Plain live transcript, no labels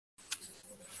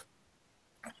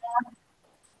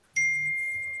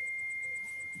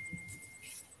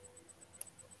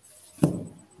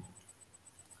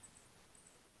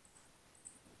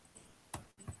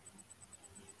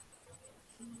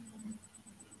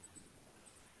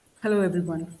Hello,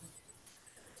 everyone.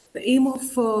 The aim of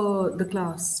the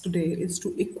class today is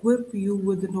to equip you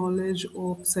with the knowledge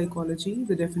of psychology,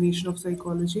 the definition of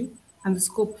psychology, and the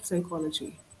scope of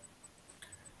psychology.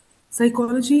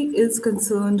 Psychology is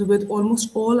concerned with almost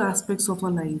all aspects of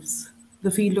our lives. The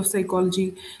field of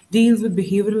psychology deals with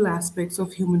behavioral aspects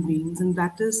of human beings, and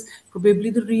that is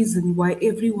probably the reason why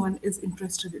everyone is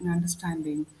interested in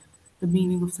understanding the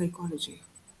meaning of psychology.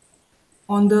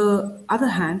 On the other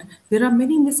hand, there are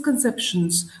many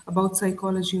misconceptions about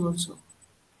psychology also.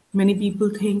 Many people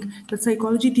think that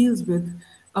psychology deals with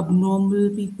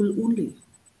abnormal people only.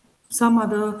 Some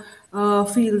other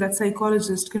feel that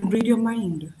psychologists can read your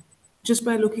mind. Just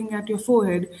by looking at your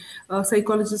forehead, a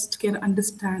psychologist can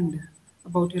understand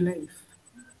about your life.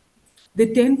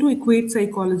 They tend to equate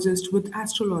psychologists with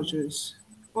astrologers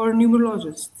or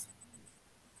numerologists.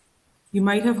 You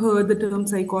might have heard the term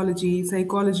psychology,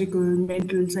 psychological,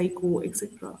 mental, psycho,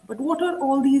 etc. But what are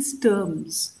all these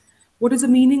terms? What is the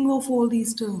meaning of all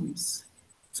these terms?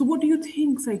 So, what do you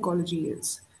think psychology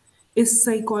is? Is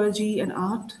psychology an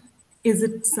art? Is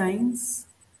it science?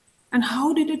 And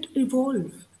how did it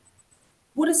evolve?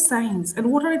 What is science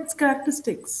and what are its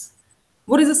characteristics?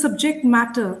 What is the subject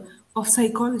matter of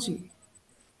psychology?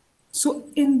 So,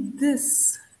 in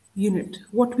this unit,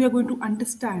 what we are going to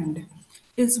understand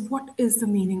is what is the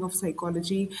meaning of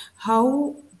psychology?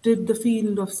 How did the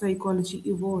field of psychology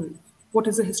evolve? What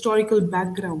is the historical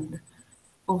background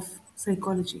of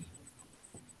psychology?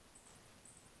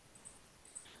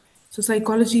 So,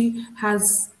 psychology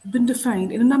has been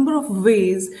defined in a number of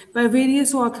ways by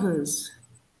various authors.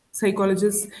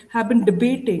 Psychologists have been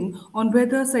debating on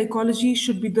whether psychology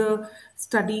should be the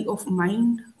study of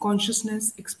mind,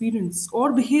 consciousness, experience,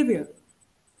 or behavior.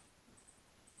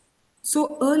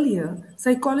 So earlier,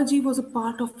 psychology was a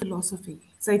part of philosophy.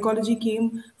 Psychology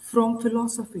came from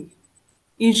philosophy.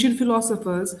 Ancient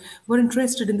philosophers were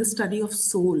interested in the study of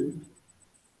soul.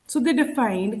 So they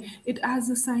defined it as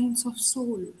the science of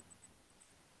soul.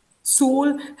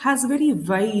 Soul has very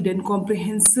wide and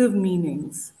comprehensive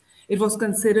meanings. It was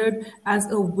considered as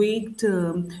a vague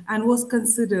term and was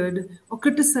considered or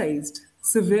criticized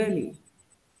severely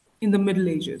in the Middle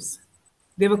Ages.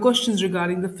 There were questions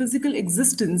regarding the physical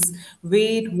existence,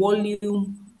 weight,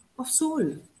 volume of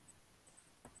soul.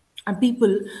 And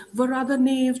people were rather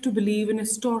naive to believe in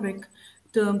historic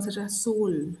terms such as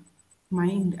soul,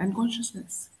 mind, and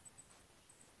consciousness.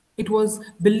 It was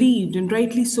believed, and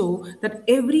rightly so, that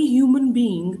every human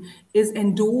being is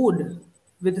endowed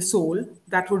with a soul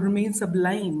that would remain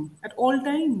sublime at all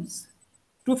times.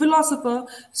 To a philosopher,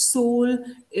 soul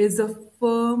is a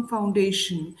firm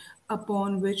foundation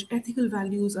upon which ethical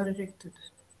values are erected.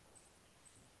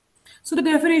 So, the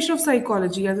definition of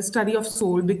psychology as a study of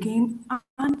soul became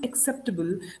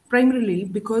unacceptable primarily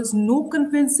because no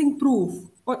convincing proof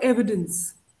or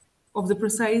evidence of the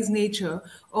precise nature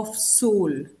of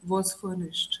soul was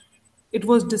furnished. It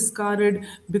was discarded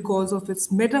because of its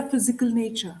metaphysical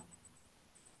nature.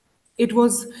 It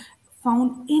was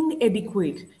found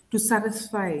inadequate to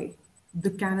satisfy the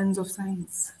canons of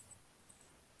science.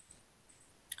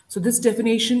 So, this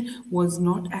definition was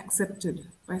not accepted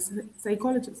by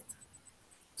psychologists.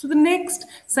 So, the next,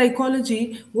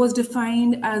 psychology was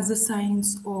defined as the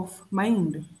science of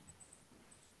mind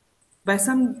by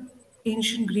some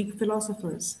ancient Greek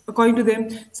philosophers. According to them,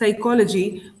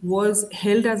 psychology was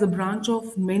held as a branch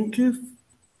of mental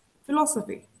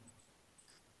philosophy.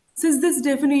 Since this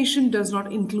definition does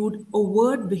not include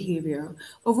overt behavior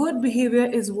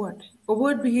is what?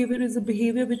 Overt behavior is a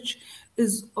behavior which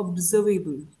is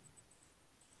observable.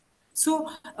 So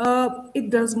it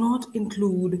does not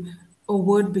include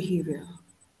overt behavior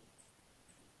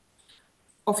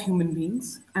of human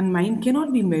beings, and mind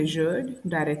cannot be measured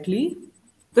directly.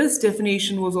 This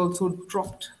definition was also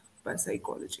dropped by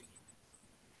psychology.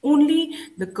 Only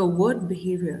the covert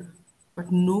behavior,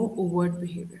 but no overt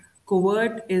behavior.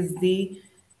 Covert is the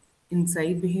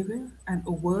inside behavior, and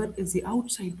overt is the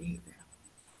outside behavior.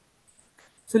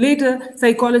 So later,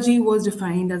 psychology was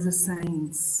defined as a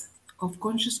science of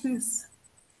consciousness.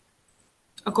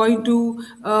 According to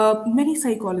many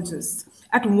psychologists,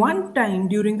 at one time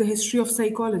during the history of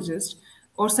psychologists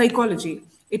or psychology,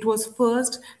 it was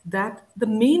first that the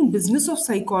main business of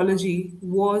psychology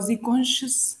was the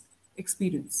conscious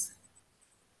experience.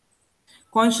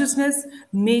 Consciousness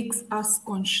makes us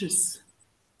conscious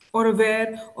or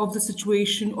aware of the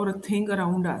situation or a thing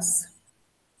around us.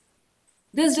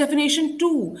 This definition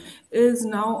too is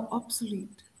now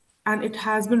obsolete and it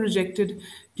has been rejected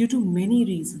due to many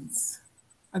reasons.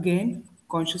 Again,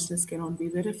 consciousness cannot be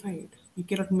verified. You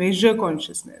cannot measure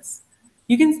consciousness.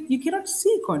 You cannot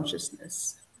see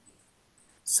consciousness.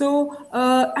 So,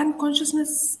 and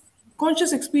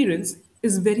conscious experience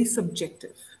is very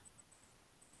subjective.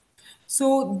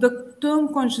 So, the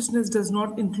term consciousness does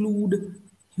not include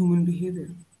human behavior.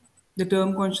 The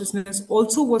term consciousness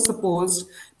also was supposed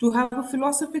to have a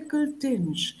philosophical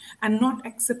tinge and not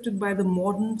accepted by the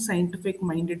modern scientific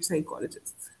minded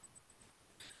psychologists.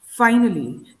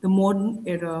 Finally, the modern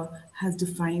era has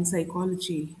defined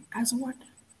psychology as what?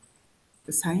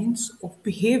 The science of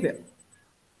behavior.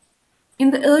 In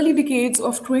the early decades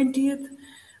of 20th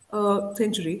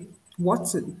century,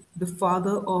 Watson, the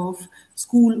father of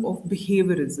school of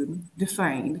behaviorism,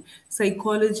 defined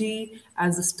psychology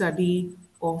as a study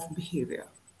of behavior.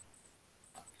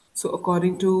 So,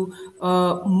 according to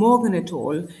Morgan et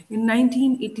al., in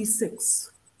 1986,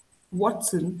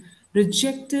 Watson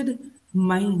rejected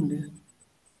mind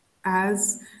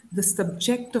as the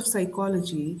subject of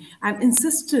psychology and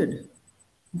insisted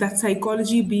that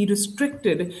psychology be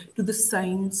restricted to the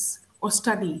science or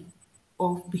study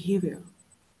of behavior.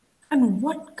 And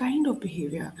what kind of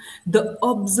behavior? The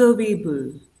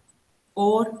observable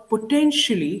or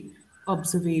potentially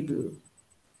observable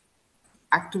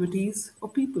activities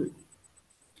of people.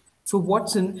 So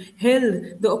Watson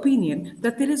held the opinion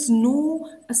that there is no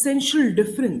essential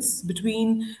difference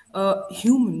between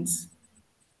humans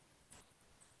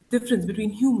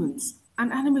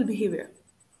and animal behavior,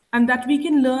 and that we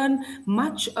can learn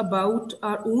much about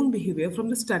our own behavior from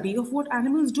the study of what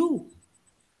animals do.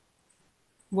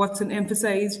 Watson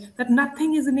emphasized that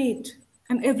nothing is innate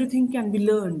and everything can be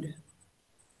learned.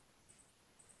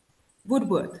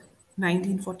 Woodworth,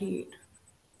 1948,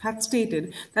 had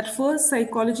stated that first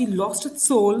psychology lost its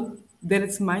soul, then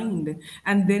its mind,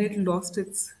 and then it lost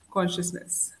its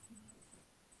consciousness.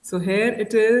 So here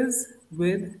it is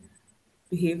with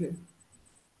behavior.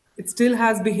 It still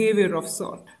has behavior of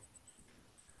sort.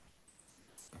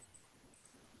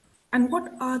 And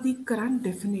what are the current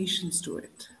definitions to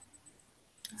it?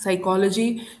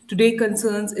 Psychology today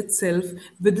concerns itself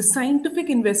with the scientific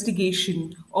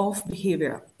investigation of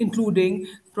behavior, including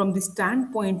from the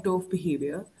standpoint of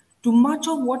behavior to much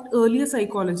of what earlier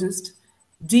psychologists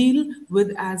deal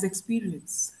with as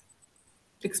experience.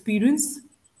 Experience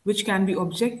which can be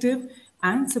objective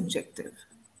and subjective.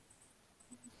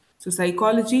 So,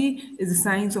 psychology is the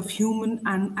science of human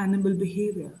and animal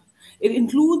behavior. It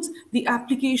includes the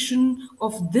application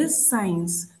of this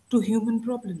science to human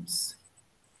problems.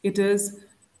 It is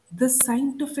the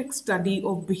scientific study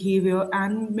of behavior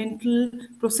and mental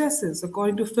processes,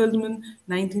 according to Feldman,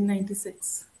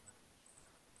 1996.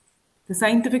 The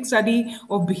scientific study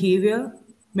of behavior,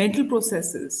 mental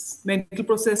processes. Mental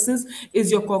processes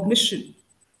is your cognition.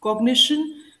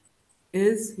 Cognition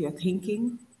is your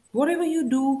thinking. Whatever you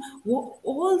do,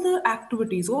 all the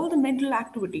activities, all the mental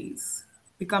activities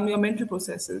become your mental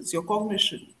processes, your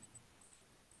cognition.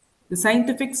 The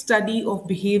scientific study of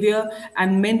behavior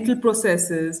and mental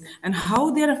processes and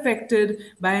how they are affected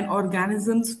by an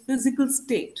organism's physical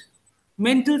state,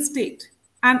 mental state,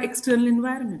 and external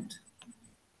environment.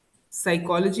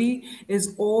 Psychology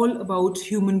is all about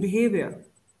human behavior,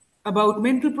 about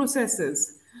mental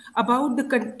processes, about the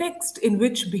context in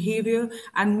which behavior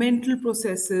and mental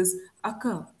processes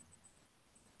occur.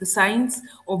 The science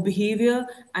of behavior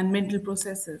and mental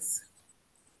processes.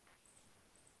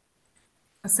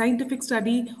 A scientific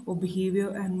study of behavior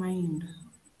and mind.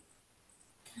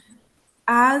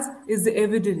 As is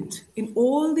evident in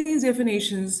all these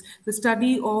definitions, the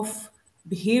study of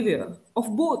behavior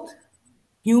of both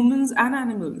humans and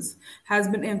animals has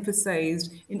been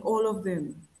emphasized in all of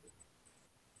them.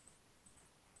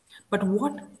 But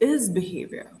what is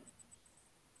behavior?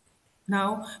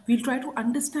 Now, we'll try to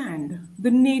understand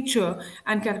the nature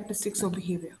and characteristics of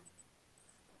behavior.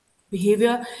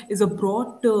 Behavior is a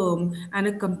broad term and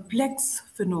a complex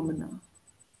phenomenon.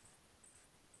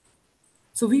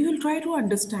 So, we will try to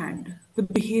understand the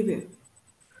behavior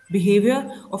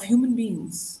of human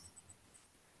beings,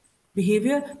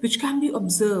 behavior which can be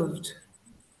observed.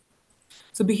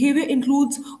 So, behavior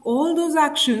includes all those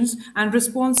actions and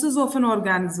responses of an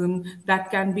organism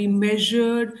that can be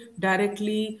measured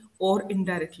directly or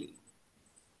indirectly.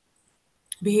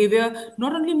 Behavior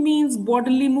not only means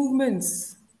bodily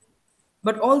movements,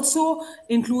 but also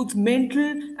includes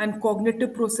mental and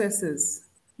cognitive processes.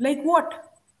 Like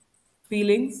what?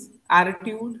 Feelings,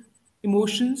 attitude,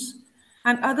 emotions,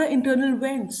 and other internal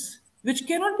events, which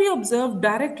cannot be observed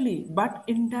directly but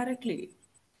indirectly,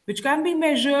 which can be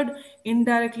measured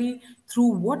indirectly through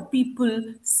what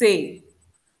people say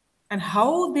and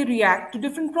how they react to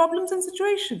different problems and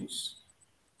situations.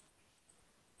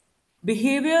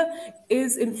 Behavior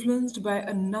is influenced by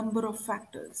a number of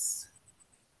factors.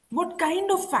 What kind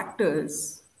of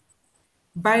factors?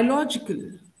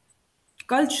 biological,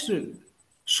 cultural,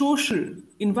 social,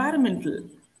 environmental,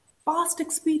 past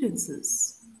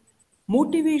experiences,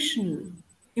 motivational,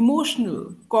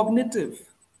 emotional, cognitive.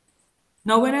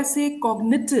 Now, when I say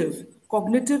cognitive,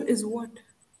 cognitive is what?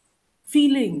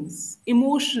 Feelings,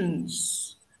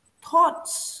 emotions,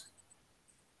 thoughts.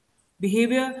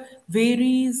 Behavior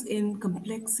varies in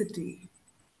complexity.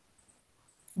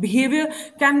 Behavior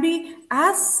can be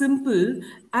as simple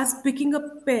as picking a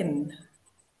pen,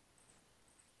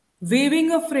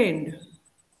 waving a friend,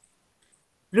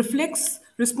 reflex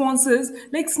responses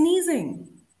like sneezing.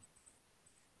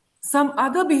 Some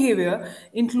other behavior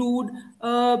include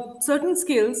certain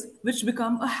skills which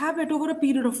become a habit over a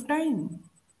period of time,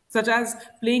 such as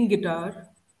playing guitar,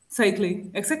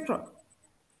 cycling, etc.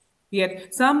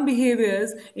 Yet, some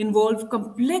behaviors involve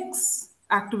complex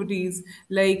activities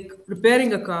like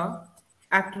repairing a car,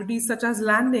 activities such as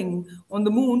landing on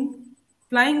the moon,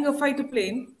 flying a fighter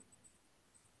plane,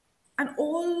 and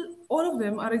all of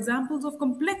them are examples of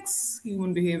complex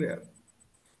human behavior.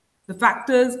 The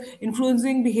factors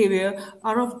influencing behavior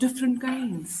are of different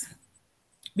kinds.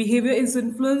 Behavior is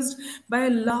influenced by a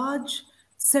large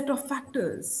set of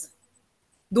factors.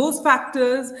 Those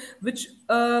factors which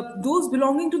those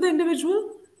belonging to the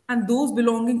individual and those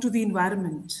belonging to the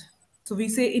environment. So we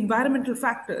say environmental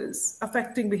factors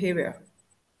affecting behavior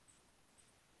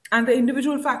and the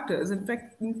individual factors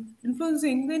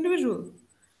influencing the individual.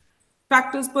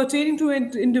 Factors pertaining to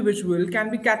an individual can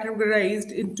be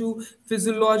categorized into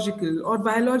physiological or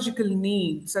biological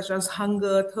needs such as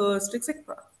hunger, thirst,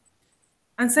 etc.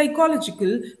 And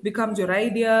psychological becomes your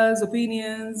ideas,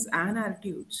 opinions, and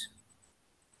attitudes.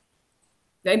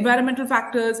 The environmental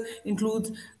factors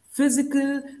include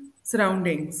physical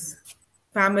surroundings,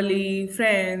 family,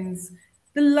 friends,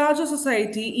 the larger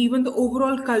society, even the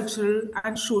overall cultural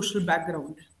and social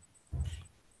background.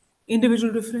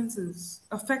 Individual differences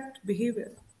affect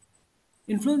behavior,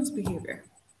 influence behavior.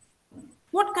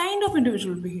 What kind of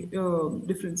individual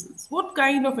differences? What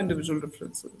kind of individual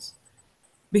differences?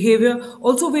 Behavior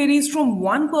also varies from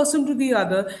one person to the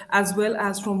other, as well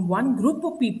as from one group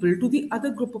of people to the other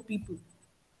group of people.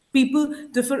 People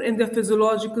differ in their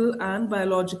physiological and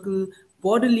biological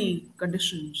bodily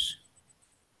conditions,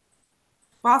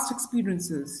 past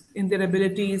experiences, in their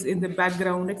abilities, in their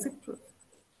background, etc.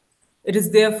 It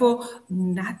is therefore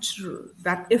natural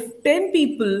that if 10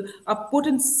 people are put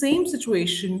in same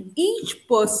situation, each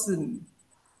person's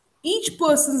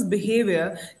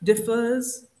behavior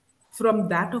differs from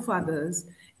that of others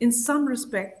in some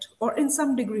respect or in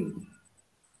some degree.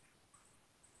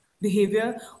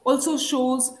 Behavior also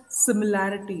shows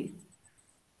similarity,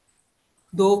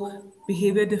 though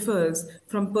behavior differs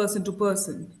from person to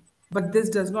person. But this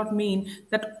does not mean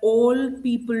that all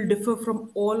people differ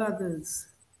from all others.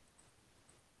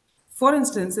 For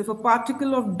instance, if a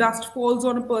particle of dust falls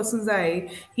on a person's eye,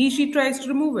 she tries to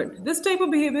remove it. This type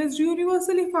of behavior is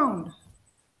universally found.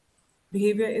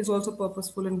 Behavior is also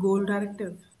purposeful and goal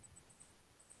directive.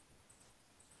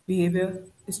 Behavior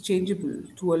is changeable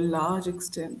to a large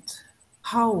extent.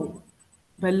 How?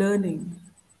 By learning,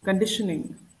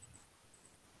 conditioning.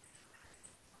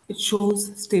 It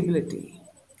shows stability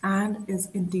and is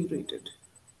integrated.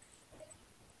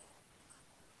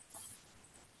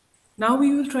 Now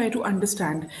we will try to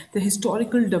understand the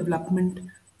historical development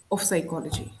of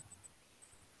psychology.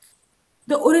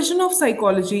 The origin of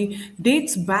psychology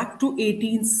dates back to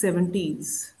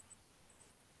 1870s.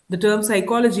 The term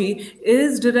psychology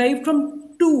is derived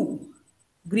from two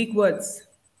Greek words.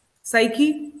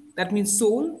 Psyche, that means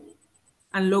soul,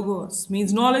 and logos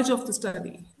means knowledge of the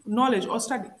study, knowledge or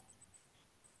study.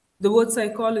 The word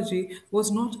psychology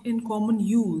was not in common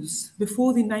use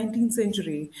before the 19th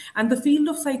century, and the field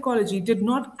of psychology did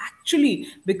not actually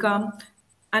become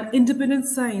an independent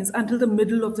science until the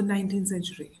middle of the 19th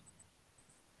century.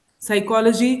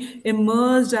 Psychology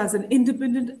emerged as an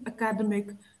independent academic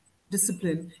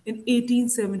discipline in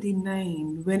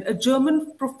 1879 when a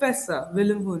German professor,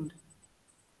 Wilhelm Wundt,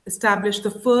 established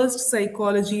the first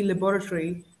psychology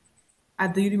laboratory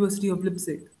at the University of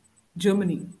Leipzig,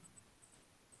 Germany.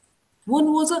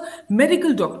 One was a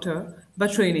medical doctor by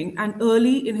training, and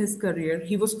early in his career,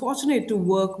 he was fortunate to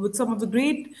work with some of the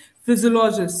great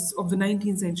physiologists of the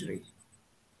 19th century.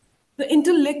 The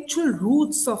intellectual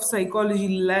roots of psychology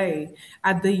lie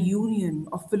at the union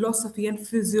of philosophy and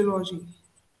physiology.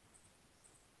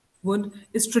 Wundt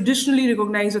is traditionally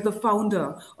recognized as the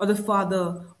founder or the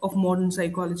father of modern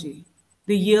psychology.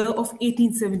 The year of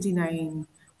 1879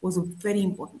 was a very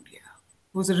important year.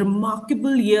 It was a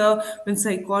remarkable year when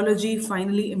psychology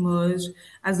finally emerged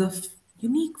as a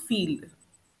unique field.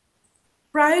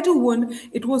 Prior to Wundt,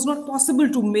 it was not possible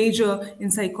to major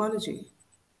in psychology.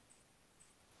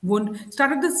 Wundt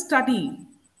started the study.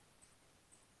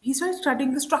 He started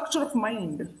studying the structure of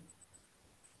mind.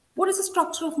 What is the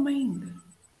structure of mind?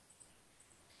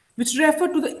 Which refer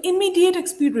to the immediate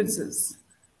experiences.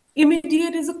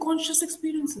 Immediate is the conscious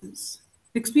experiences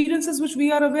which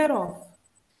we are aware of.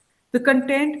 The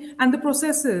content and the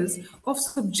processes of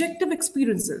subjective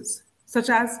experiences, such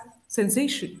as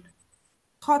sensation,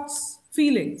 thoughts,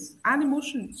 feelings, and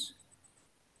emotions.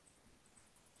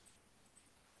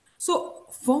 So,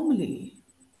 formally,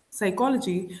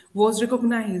 psychology was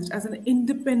recognized as an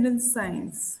independent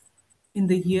science in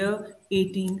the year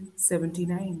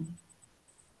 1879.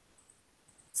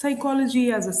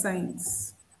 Psychology as a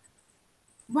science.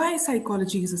 Why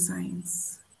psychology is a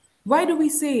science? Why do we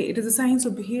say it is a science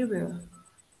of behavior?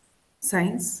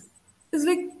 Science is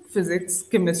like physics,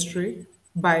 chemistry,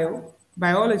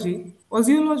 biology, or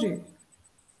zoology.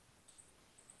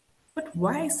 But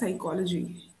why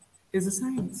psychology is a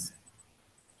science?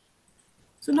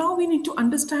 So now we need to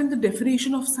understand the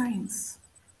definition of science.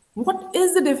 What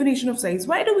is the definition of science?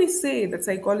 Why do we say that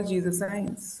psychology is a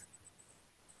science?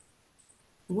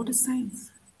 What is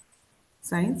science?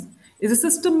 Science is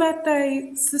a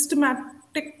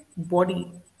systematic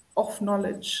body of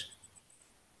knowledge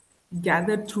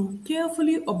gathered through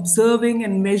carefully observing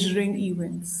and measuring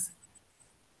events.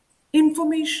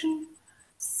 Information,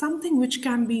 something which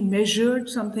can be measured,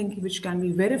 something which can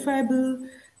be verifiable.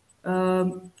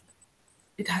 Um,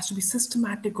 it has to be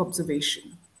systematic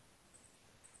observation.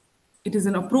 It is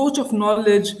an approach of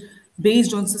knowledge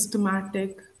based on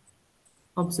systematic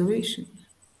observation.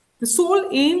 The sole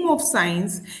aim of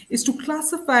science is to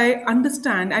classify,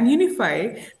 understand, and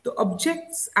unify the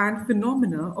objects and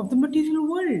phenomena of the material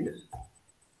world.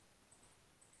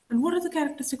 And what are the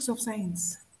characteristics of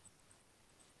science?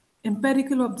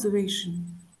 Empirical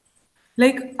observation.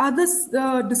 Like other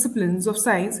disciplines of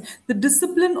science, the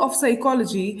discipline of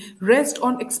psychology rests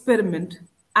on experiment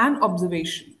and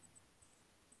observation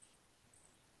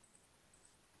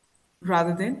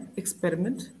rather than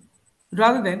experiment,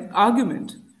 rather than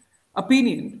argument,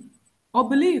 opinion, or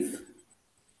belief.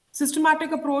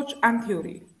 Systematic approach and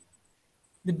theory.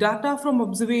 The data from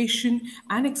observation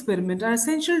and experiment are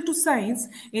essential to science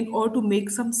in order to make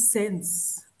some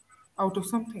sense out of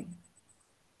something.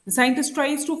 The scientist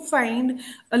tries to find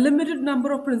a limited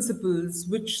number of principles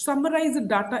which summarize the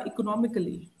data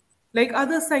economically. Like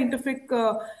other scientific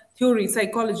theories,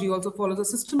 psychology also follows a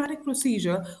systematic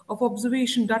procedure of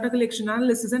observation, data collection,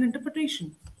 analysis, and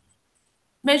interpretation.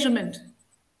 Measurement.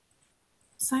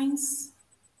 Science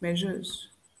measures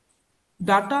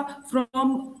data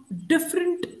from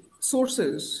different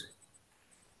sources.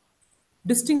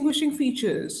 Distinguishing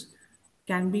features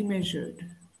can be measured,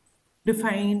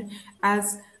 defined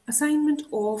as assignment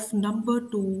of number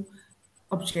to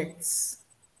objects,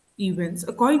 events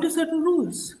according to certain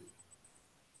rules.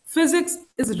 Physics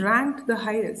is ranked the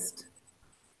highest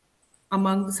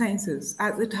among the sciences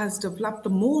as it has developed the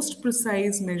most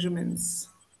precise measurements.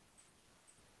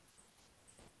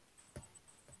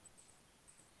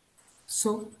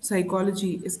 So,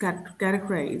 psychology is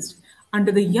characterized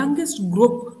under the youngest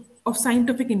group of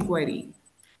scientific inquiry,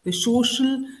 the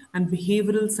social and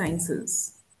behavioral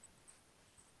sciences.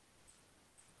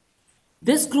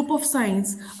 This group of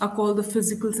science are called the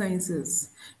physical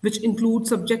sciences, which include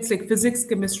subjects like physics,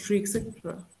 chemistry,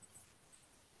 etc.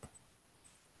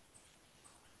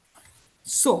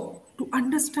 So, to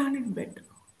understand it better,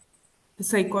 the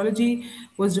psychology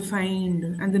was defined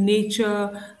and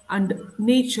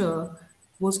nature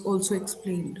was also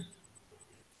explained.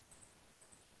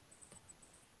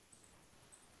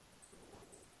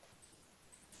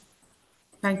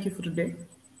 Thank you for today.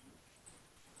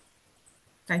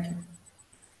 Thank you.